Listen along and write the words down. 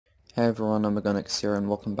Hey everyone, Omogonix here and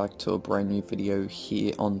welcome back to a brand new video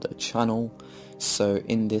here on the channel. So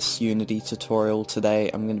in this Unity tutorial today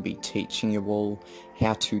I'm going to be teaching you all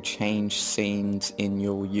how to change scenes in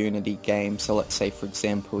your Unity game. So let's say for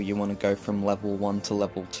example you want to go from level 1 to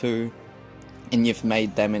level 2 and you've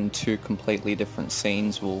made them in two completely different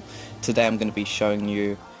scenes. Well, today I'm going to be showing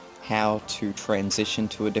you how to transition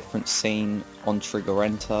to a different scene on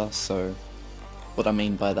OnTriggerEnter. So what I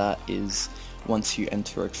mean by that is once you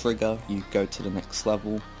enter a trigger, you go to the next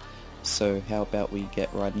level. So how about we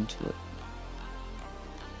get right into it.